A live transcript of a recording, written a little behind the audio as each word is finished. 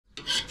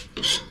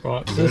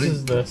Right, so this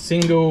is the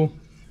single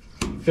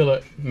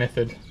fillet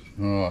method.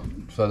 Alright,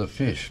 so the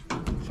fish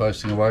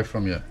facing away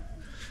from you.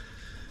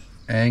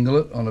 Angle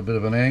it on a bit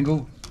of an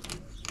angle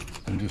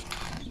and just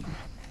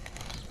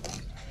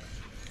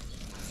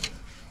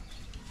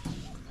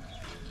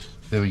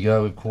there we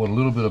go. We've caught a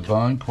little bit of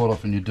bone. Quite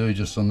often you do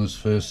just on this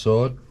first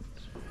side.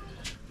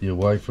 You're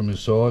away from your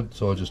side,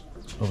 so I just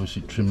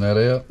obviously trim that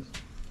out.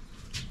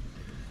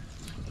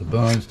 The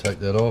bones, take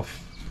that off.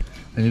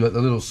 And you've got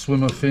the little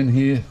swimmer fin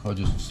here. I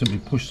just simply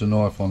push the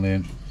knife on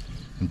there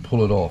and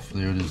pull it off.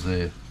 There it is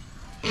there.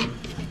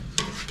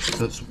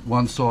 That's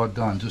one side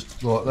done,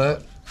 just like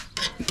that.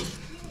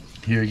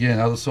 Here again,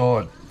 other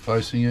side,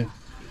 facing you.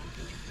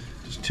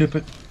 Just tip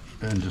it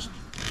and just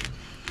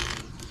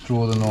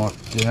draw the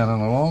knife down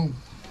and along.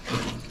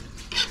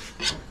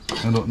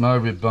 And look, no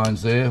rib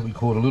bones there. We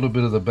caught a little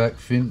bit of the back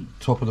fin,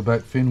 top of the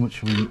back fin,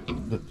 which we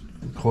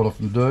quite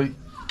often do.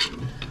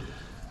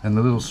 And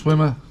the little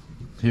swimmer,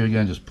 here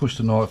again, just push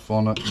the knife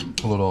on it and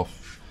pull it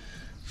off.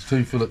 It's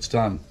 2 fillets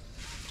done.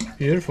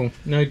 Beautiful.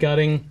 No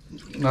gutting.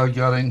 No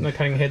gutting. No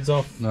cutting heads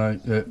off. No,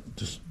 yeah,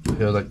 just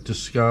how they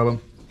just scale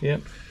them.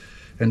 Yep.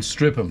 And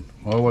strip them.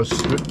 I always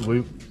strip.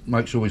 We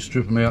make sure we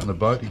strip them out in the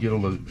boat to get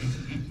all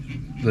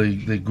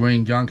the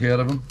green gunk out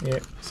of them.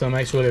 Yep. So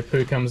make sure their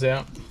poo comes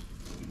out.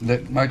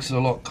 That makes it a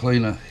lot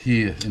cleaner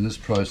here in this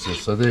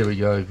process. So there we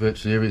go.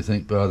 Virtually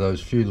everything bar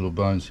those few little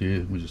bones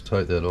here. We just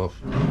take that off.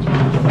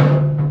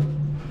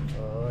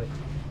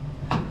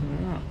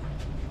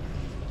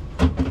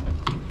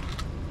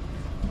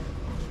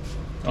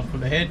 Off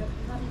with the head.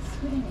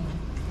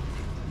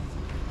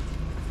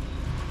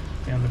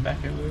 Down the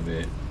back a little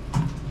bit.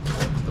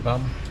 The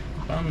bum.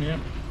 Bum, yep.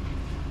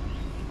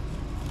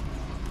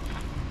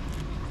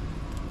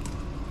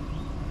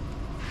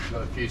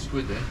 Got a few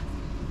squid there.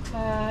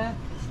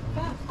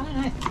 About, I don't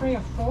know, 3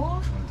 or 4.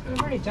 Okay. We've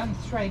already done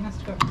 3,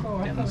 must have got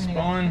 4. Down I thought the we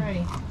only got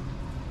spine. 3.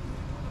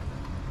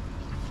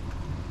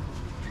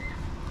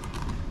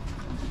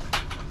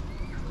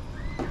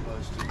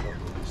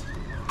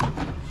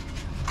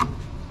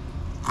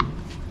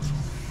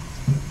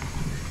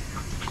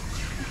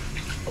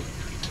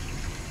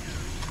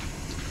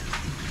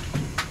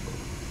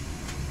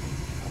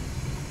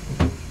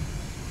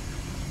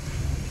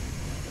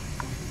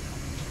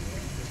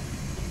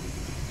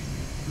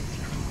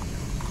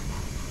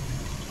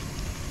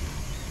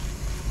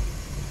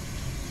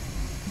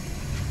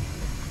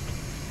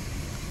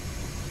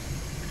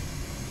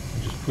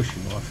 Push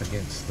your knife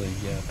against the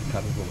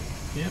cutting board.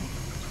 Yep.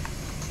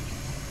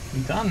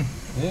 And done.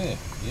 Yeah,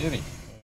 beauty.